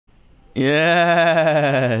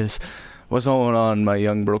Yes! What's going on, my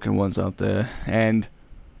young broken ones out there? And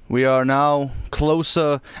we are now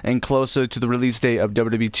closer and closer to the release date of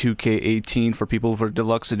WWE 2K18 for people for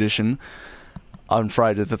Deluxe Edition on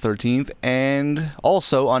Friday the 13th, and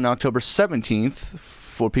also on October 17th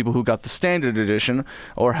for people who got the Standard Edition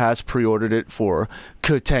or has pre-ordered it for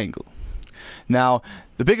Katangle. Now,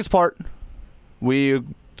 the biggest part we're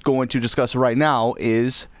going to discuss right now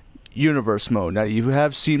is Universe Mode. Now, you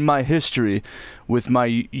have seen my history with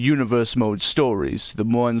my Universe Mode stories, the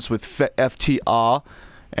ones with FTR,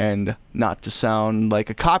 and not to sound like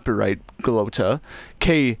a copyright glota,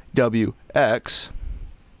 KWX.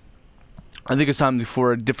 I think it's time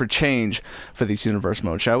for a different change for these Universe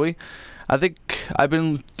Mode, shall we? I think I've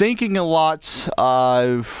been thinking a lot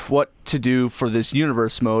of what to do for this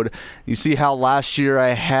Universe Mode. You see how last year I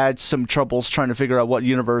had some troubles trying to figure out what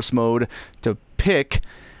Universe Mode to pick,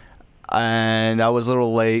 and I was a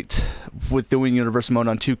little late with doing Universe Mode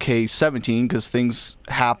on 2K17 because things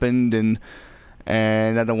happened,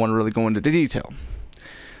 and I don't want to really go into the detail.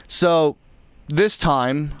 So this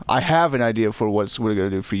time I have an idea for what we're going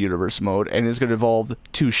to do for Universe Mode, and it's going to involve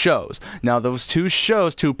two shows. Now, those two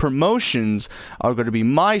promotions are going to be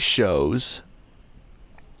my shows,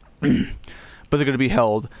 but they're going to be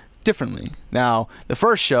held differently. Now, the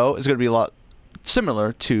first show is going to be a lot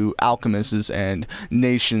similar to Alchemist's and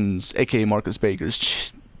Nation's, aka Marcus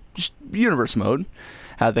Baker's Universe Mode.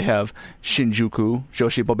 How they have Shinjuku,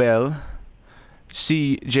 Joshi Bobel,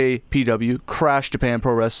 CJPW, Crash Japan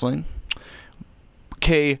Pro Wrestling,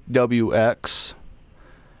 KWX,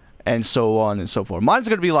 and so on and so forth. Mine's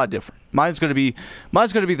going to be a lot different. Mine's going to be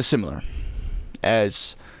the similar.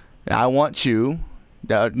 As I want you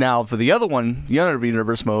now for the other one, the other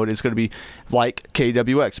Universe Mode is going to be like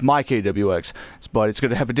KWX, my KWX, but it's going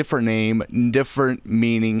to have a different name, different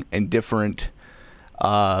meaning, and different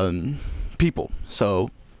people. So,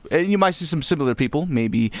 and you might see some similar people,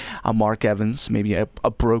 maybe a Mark Evans, maybe a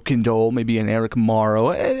Broken Dole, maybe an Eric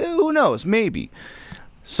Morrow, who knows, maybe.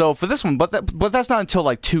 So for this one, but that's not until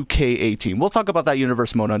like 2K18. We'll talk about that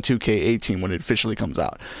Universe Mode on 2K18 when it officially comes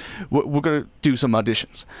out. We're going to do some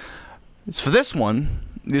auditions. So for this one,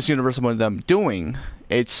 this Universe Mode that I'm doing,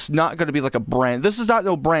 it's not going to be like a brand. This is not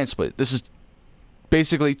no brand split. This is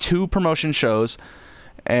basically two promotion shows,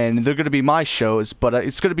 and they're going to be my shows, but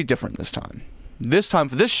it's going to be different this time. This time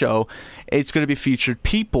for this show, it's going to be featured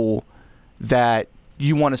people that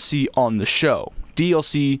you want to see on the show.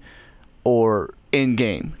 DLC or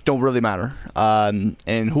in-game. Don't really matter.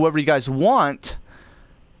 And whoever you guys want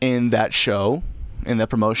in that show, in that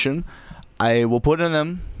promotion, I will put in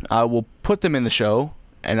them. I will put them in the show,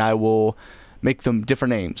 and I will make them different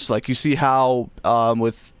names. Like you see how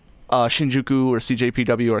with Shinjuku or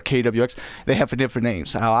CJPW or KWX, they have different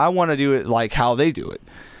names. How I want to do it like how they do it.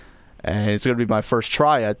 And it's going to be my first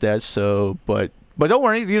try at that, so, but don't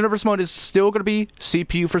worry, the Universe Mode is still going to be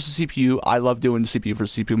CPU versus CPU. I love doing CPU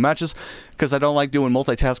versus CPU matches, because I don't like doing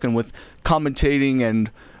multitasking with commentating and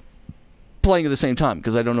playing at the same time,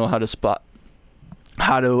 because I don't know how to set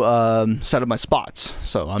up my spots.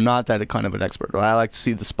 So I'm not that kind of an expert. I like to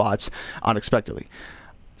see the spots unexpectedly.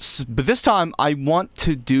 But this time, I want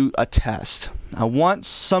to do a test. I want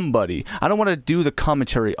somebody. I don't want to do the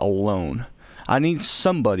commentary alone. I need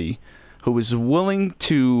somebody who is willing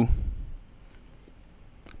to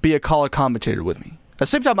be a color commentator with me. At the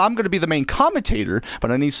same time, I'm going to be the main commentator,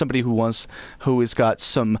 but I need somebody who has got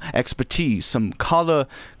some expertise, some color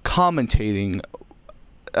commentating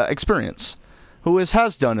experience, who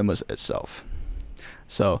has done it itself.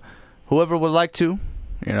 So, whoever would like to,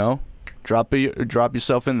 drop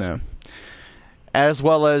yourself in there. As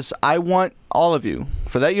well as, I want all of you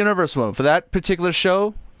for that Universe Mode, for that particular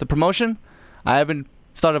show, the promotion. I haven't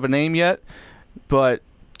thought of a name yet, but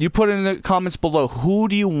you put in the comments below, who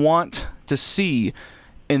do you want to see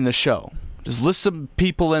in the show? Just list some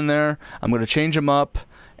people in there. I'm going to change them up,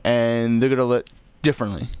 and they're going to look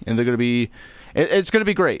differently, and they're going to be, it's going to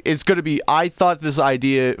be great. It's going to be, I thought this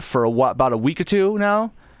idea for about a week or two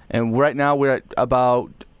now, and right now we're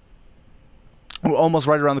almost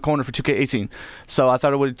right around the corner for 2K18. So I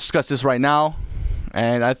thought I would discuss this right now,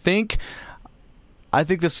 and I think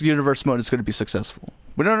this Universe Mode is going to be successful.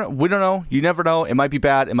 We don't know. You never know. It might be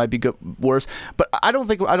bad. It might be good, worse. But I don't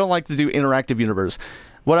like to do interactive universe.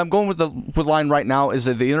 What I'm going with the line right now is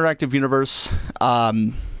that the interactive universe. I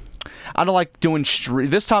don't like doing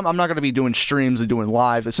this time. I'm not going to be doing streams and doing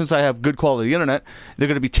live. Since I have good quality internet, they're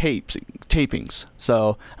going to be tapings.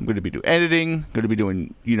 So I'm going to be doing editing. Going to be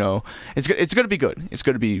doing it's going to be good. It's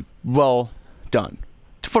going to be well done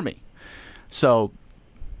for me. So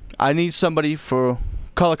I need somebody for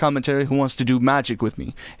color commentary who wants to do magic with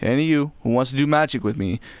me, any of you who wants to do magic with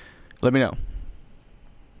me, let me know.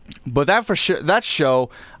 But that for sure, that show,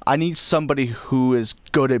 I need somebody who is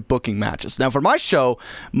good at booking matches. Now for my show,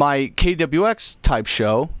 my KWX type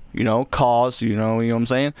show, you know, cause, you know what I'm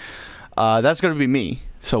saying? That's going to be me.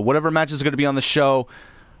 So whatever match is going to be on the show,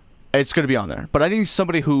 it's going to be on there. But I need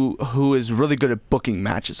somebody who is really good at booking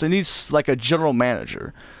matches. I need like a general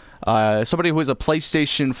manager. Somebody who has a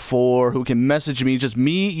PlayStation 4, who can message me, just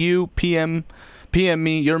me, you, PM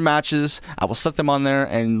me your matches. I will set them on there,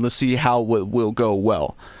 and let's see how it will go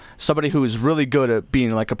well. Somebody who is really good at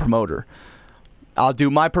being like a promoter. I'll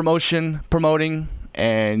do my promoting,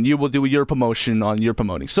 and you will do your promotion on your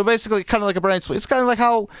promoting. So basically, kind of like a brand split. It's kind of like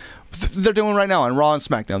how they're doing right now on Raw and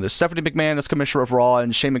SmackDown. There's Stephanie McMahon as commissioner of Raw,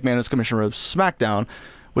 and Shane McMahon as commissioner of SmackDown.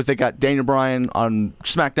 With they got Daniel Bryan on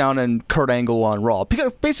SmackDown and Kurt Angle on Raw.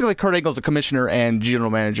 Basically, Kurt Angle's the commissioner and general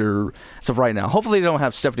manager as of right now. Hopefully, they don't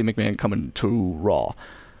have Stephanie McMahon coming to Raw.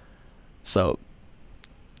 So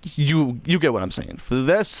you get what I'm saying for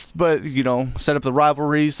this. But you know, set up the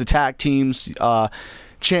rivalries, the tag teams,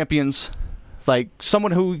 champions. Like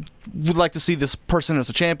someone who would like to see this person as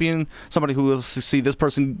a champion, somebody who wants to see this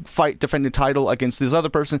person defend the title against this other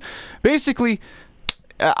person. Basically,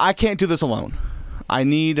 I can't do this alone. I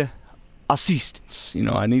need assistance. You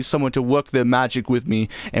know, I need someone to work the magic with me,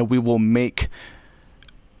 and we will make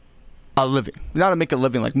a living. Not to make a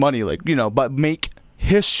living like money, like, you know, but make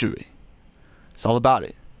history. It's all about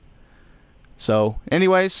it. So,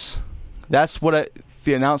 anyways, that's what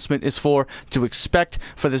the announcement is for, to expect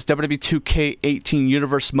for this WWE 2K18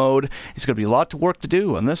 Universe mode. It's going to be a lot of work to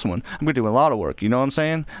do on this one. I'm going to do a lot of work, you know what I'm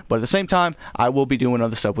saying? But at the same time, I will be doing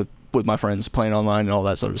other stuff with my friends, playing online and all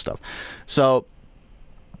that sort of stuff. So,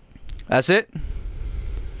 that's it.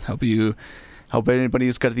 Hope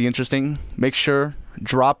anybody's got the interesting. Make sure,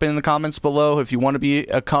 drop in the comments below if you want to be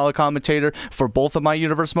a color commentator for both of my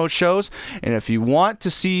Universe Mode shows. And if you want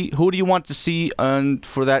to see, who do you want to see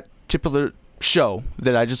for that particular show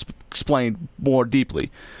that I just explained more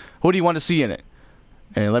deeply? Who do you want to see in it?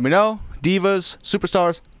 And let me know. Divas,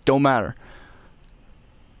 superstars, don't matter.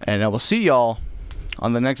 And I will see y'all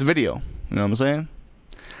on the next video. You know what I'm saying?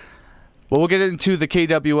 Well, we'll get into the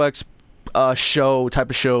KWX type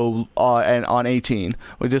of show and on 18.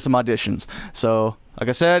 We did some auditions. So, like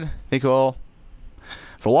I said, thank you all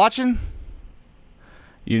for watching.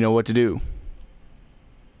 You know what to do.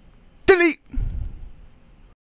 Delete!